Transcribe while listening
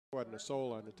Wasn't a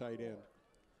soul on the tight end.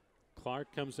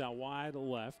 Clark comes out wide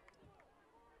left.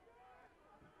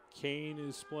 Kane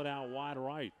is split out wide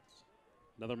right.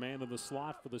 Another man in the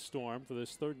slot for the Storm for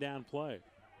this third down play.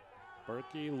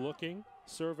 Berkey looking,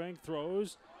 surveying,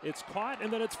 throws. It's caught,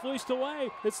 and then it's fleeced away.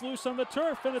 It's loose on the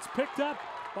turf, and it's picked up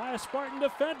by a Spartan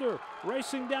defender.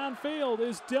 Racing downfield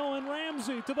is Dylan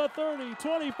Ramsey to the 30,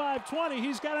 25-20.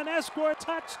 He's got an escort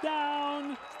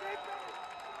touchdown.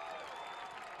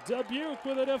 Dubuque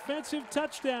with a defensive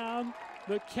touchdown.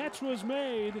 The catch was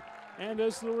made, and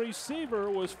as the receiver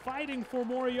was fighting for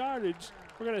more yardage,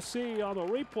 we're going to see on the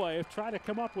replay try to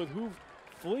come up with who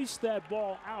fleeced that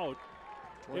ball out.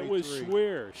 23. It was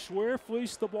Schwer. Schwer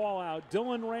fleeced the ball out.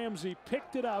 Dylan Ramsey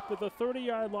picked it up at the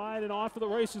 30-yard line, and off to the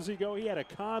races he go. He had a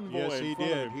convoy. Yes, he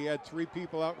did. He had three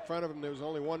people out in front of him. There was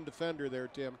only one defender there,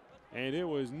 Tim. And it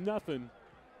was nothing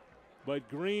but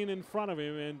green in front of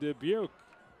him, and Dubuque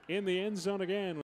in the end zone again.